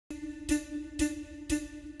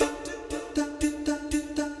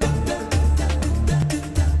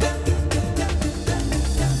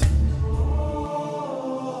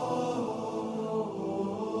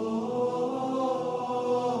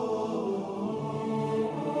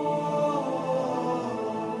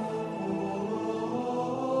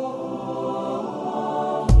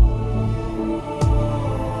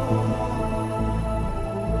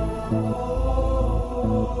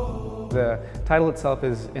title itself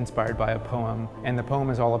is inspired by a poem, and the poem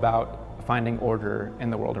is all about finding order in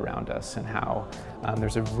the world around us and how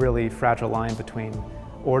there's a really fragile line between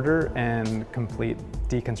order and complete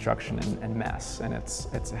deconstruction and mess. And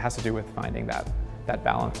it has to do with finding that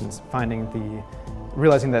balance and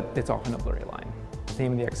realizing that it's often a blurry line. The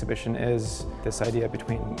theme of the exhibition is this idea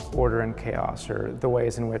between order and chaos, or the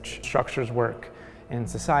ways in which structures work in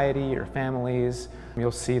society or families.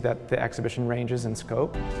 You'll see that the exhibition ranges in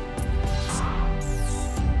scope.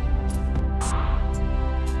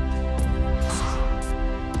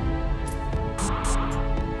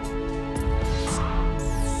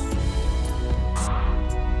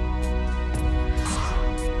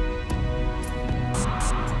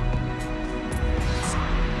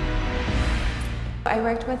 I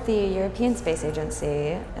worked with the European Space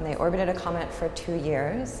Agency, and they orbited a comet for 2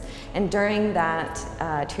 years. And during that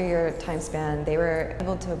 2-year time span, they were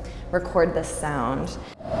able to record this sound.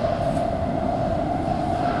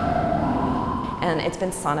 And it's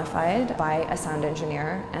been sonified by a sound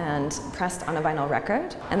engineer and pressed on a vinyl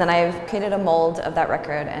record. And then I've created a mold of that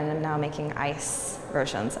record and am now making ice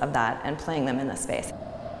versions of that and playing them in this space.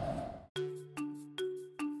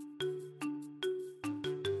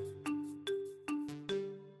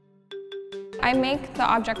 I make the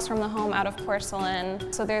objects from the home out of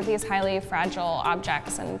porcelain, so they're these highly fragile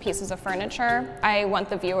objects and pieces of furniture. I want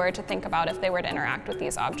the viewer to think about if they were to interact with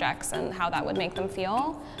these objects and how that would make them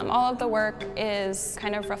feel. All of the work is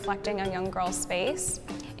kind of reflecting a young girl's space,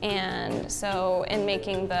 and so in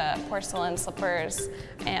making the porcelain slippers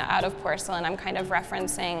out of porcelain, I'm kind of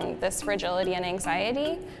referencing this fragility and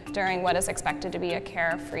anxiety during what is expected to be a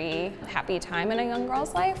carefree, happy time in a young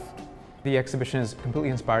girl's life. The exhibition is completely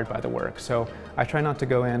inspired by the work, so I try not to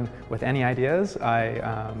go in with any ideas.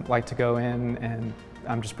 I like to go in and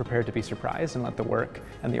I'm just prepared to be surprised and let the work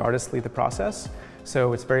and the artists lead the process.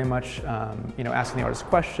 So it's very much asking the artists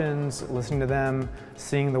questions, listening to them,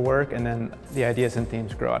 seeing the work, and then the ideas and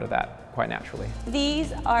themes grow out of that quite naturally.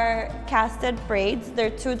 These are casted braids.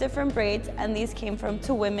 They're 2 different braids, and these came from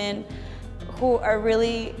 2 women who are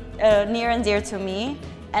really near and dear to me.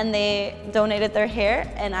 And they donated their hair,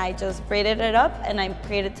 and I just braided it up, and I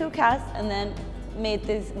created 2 casts and then made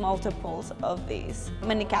these multiples of these.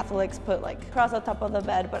 Many Catholics put like cross on top of the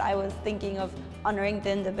bed, but I was thinking of honoring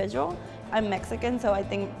the individual. I'm Mexican, so I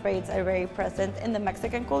think braids are very present in the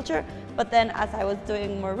Mexican culture. But then as I was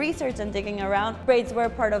doing more research and digging around, braids were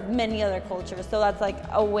part of many other cultures. So that's like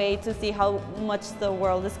a way to see how much the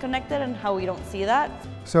world is connected and how we don't see that.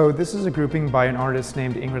 So this is a grouping by an artist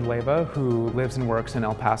named Ingrid Leva, who lives and works in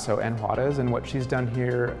El Paso and Juarez. And what she's done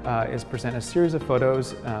here is present a series of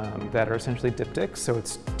photos that are essentially diptychs. So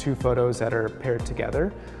it's 2 photos that are paired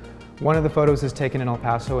together. One of the photos is taken in El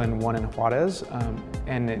Paso and one in Juarez,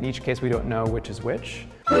 and in each case we don't know which is which.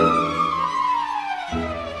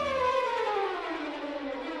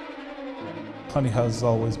 Honey has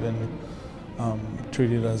always been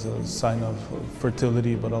treated as a sign of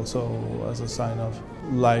fertility, but also as a sign of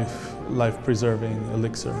life-preserving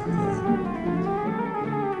elixir.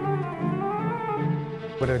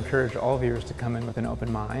 I would encourage all viewers to come in with an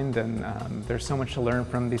open mind, and there's so much to learn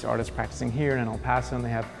from these artists practicing here in El Paso, and they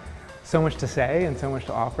have so much to say and so much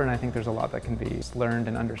to offer, and I think there's a lot that can be learned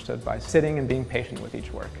and understood by sitting and being patient with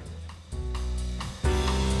each work.